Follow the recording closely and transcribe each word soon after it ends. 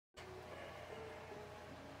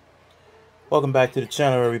Welcome back to the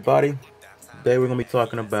channel, everybody. Today we're going to be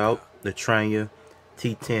talking about the Tranya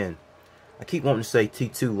T10. I keep wanting to say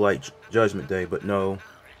T2 like Judgment Day, but no,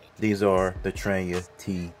 these are the Tranya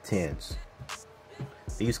T10s.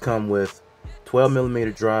 These come with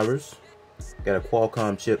 12mm drivers, got a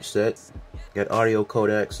Qualcomm chipset, got audio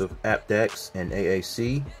codecs of aptX and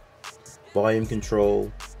AAC, volume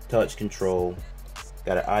control, touch control,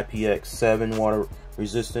 got an aptX 7 water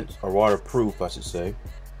resistant, or waterproof I should say,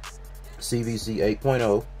 CVC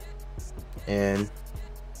 8.0, and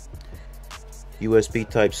USB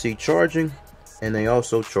Type-C charging, and they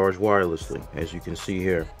also charge wirelessly, as you can see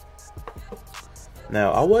here.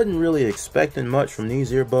 Now, I wasn't really expecting much from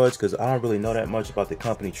these earbuds because I don't really know that much about the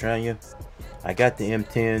company Tranya. I got the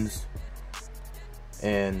M10s,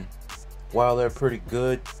 and while they're pretty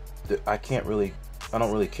good, I don't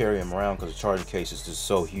really carry them around because the charging case is just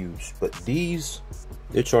so huge. But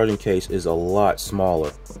their charging case is a lot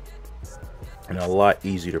smaller and a lot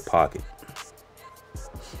easier to pocket.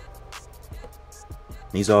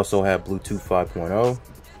 These also have Bluetooth 5.0.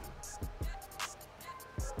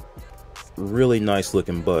 Really nice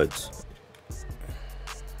looking buds.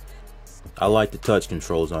 I like the touch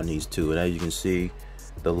controls on these too, and as you can see,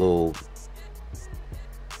 the little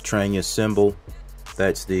Tranya symbol,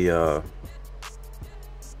 that's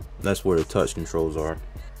where the touch controls are.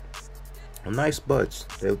 Well, nice buds.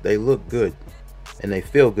 They look good, and they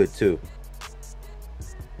feel good too.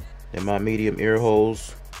 And my medium ear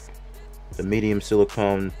holes, the medium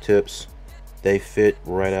silicone tips, they fit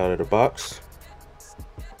right out of the box.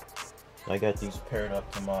 I got these paired up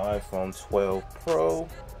to my iPhone 12 Pro.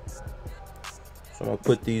 So I'm gonna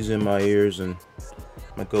put these in my ears and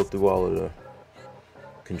I'm gonna go through all of the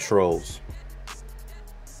controls.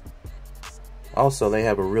 Also, they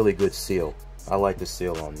have a really good seal. I like the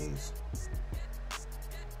seal on these.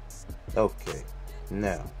 Okay,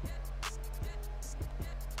 now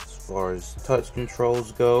as far as touch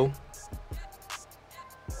controls go,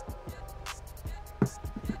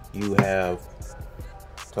 you have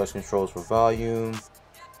touch controls for volume,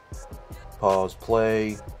 pause,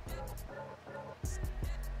 play,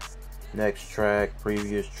 next track,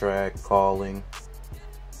 previous track, calling,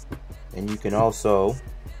 and you can also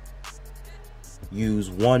use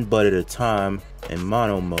one button at a time in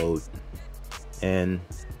mono mode and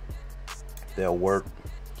they'll work,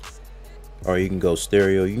 or you can go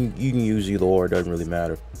stereo. You can use either or, it doesn't really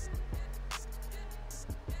matter.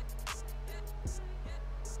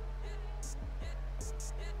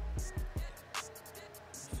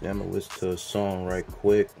 I'm gonna listen to a song right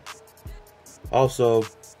quick. Also,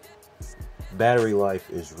 battery life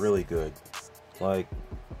is really good. Like,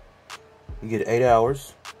 you get 8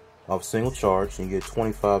 hours off single charge, and you get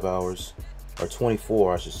 25 hours, or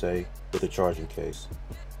 24 I should say, with the charging case.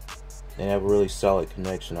 They have a really solid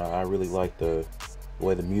connection. I really like the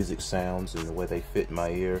way the music sounds and the way they fit in my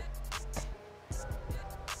ear.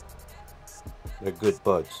 They're good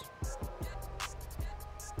buds.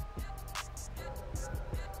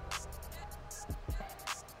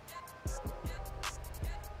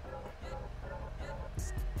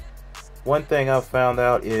 One thing I've found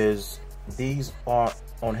out is these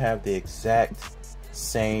don't have the exact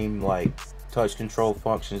same like touch control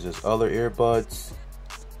functions as other earbuds.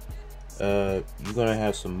 You're gonna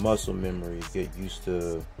have some muscle memory to get used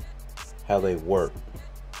to how they work.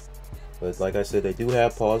 But like I said, they do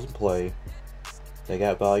have pause and play. They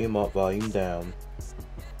got volume up, volume down.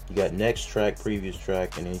 You got next track, previous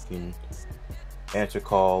track, and then you can answer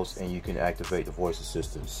calls and you can activate the voice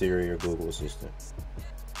assistant, Siri or Google Assistant.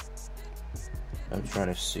 I'm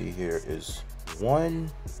trying to see here, is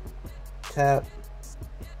one tap?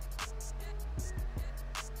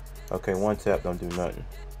 Okay, one tap don't do nothing.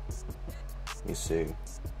 You see.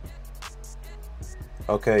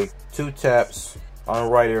 Okay, 2 taps on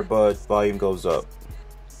the right earbud, volume goes up.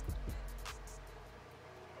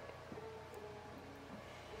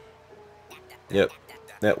 Yep,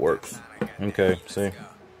 that works. Okay, see.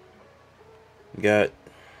 You got,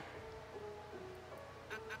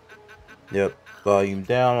 yep, volume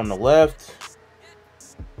down on the left,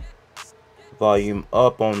 volume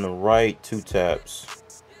up on the right, 2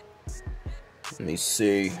 taps. Let me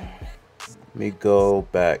see. Let me go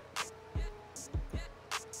back.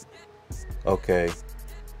 Okay,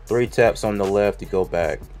 3 taps on the left to go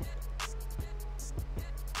back.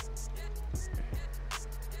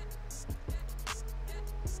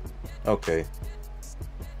 Okay.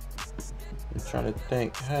 I'm trying to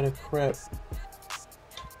think how the crap.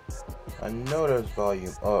 I know there's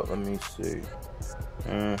volume up. Let me see.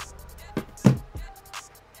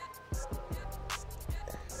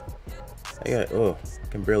 I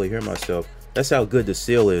can barely hear myself. That's how good the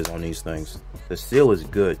seal is on these things. The seal is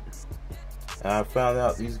good. And I found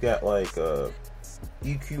out these got like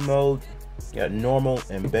EQ mode, got normal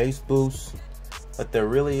and bass boost, but there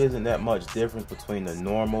really isn't that much difference between the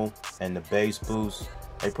normal and the bass boost.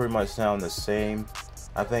 They pretty much sound the same.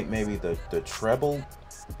 I think maybe the treble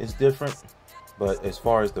is different, but as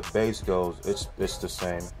far as the bass goes, it's the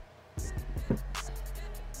same.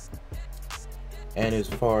 And as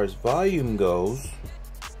far as volume goes,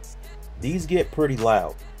 these get pretty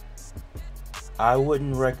loud. I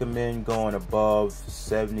wouldn't recommend going above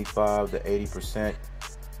 75 to 80%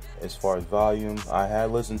 as far as volume. I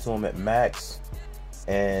had listened to them at max,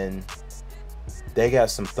 and they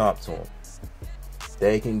got some thump to them.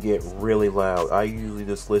 They can get really loud. I usually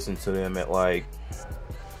just listen to them at like,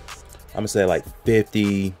 I'm gonna say like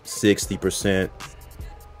 50, 60%.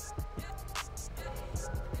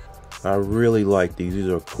 I really like these. These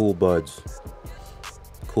are cool buds.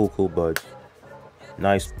 Cool buds.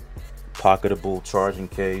 Nice pocketable charging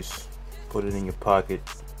case. Put it in your pocket.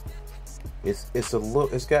 It's a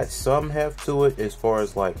look. It's got some heft to it as far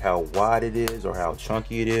as like how wide it is or how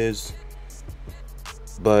chunky it is,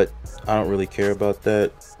 but I don't really care about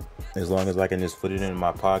that. As long as I can just put it in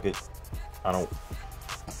my pocket, I don't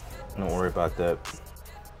worry about that.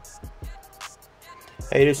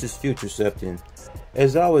 Hey, this is Futureception.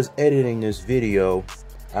 As I was editing this video,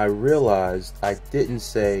 I realized I didn't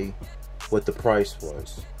say what the price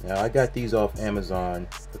was. Now, I got these off Amazon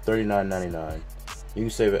for $39.99. You can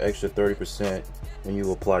save an extra 30% when you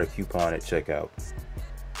apply the coupon at checkout.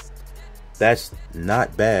 That's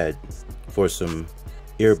not bad for some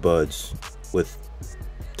earbuds with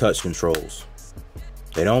touch controls.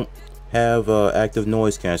 They don't have active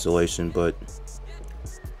noise cancellation, but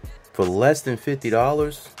for less than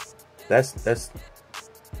 $50,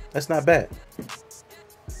 that's not bad.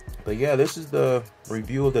 But yeah, this is the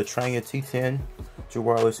review of the Tranya T10 True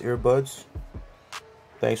Wireless earbuds.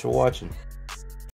 Thanks for watching.